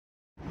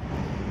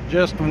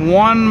just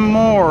one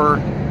more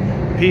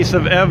piece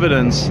of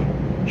evidence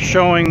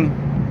showing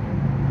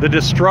the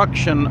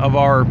destruction of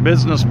our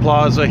business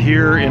plaza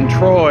here in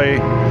Troy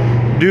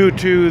due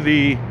to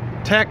the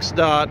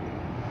TxDOT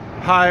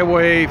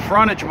highway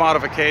frontage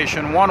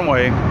modification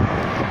one-way.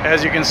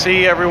 As you can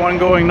see, everyone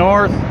going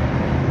north,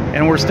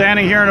 and we're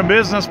standing here in a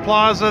business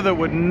plaza that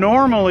would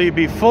normally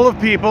be full of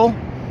people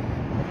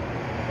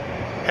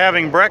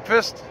having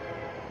breakfast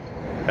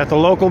at the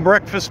local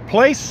breakfast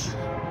place.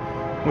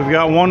 We've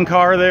got one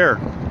car there.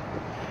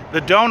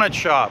 The donut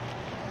shop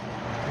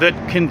that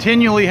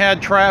continually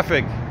had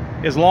traffic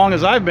as long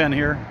as I've been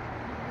here,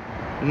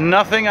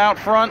 nothing out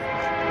front,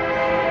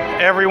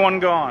 everyone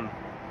gone.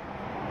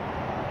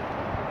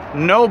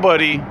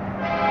 Nobody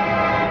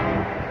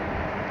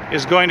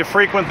is going to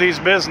frequent these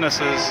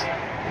businesses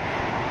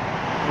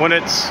when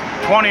it's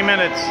 20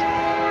 minutes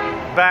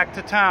back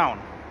to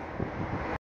town.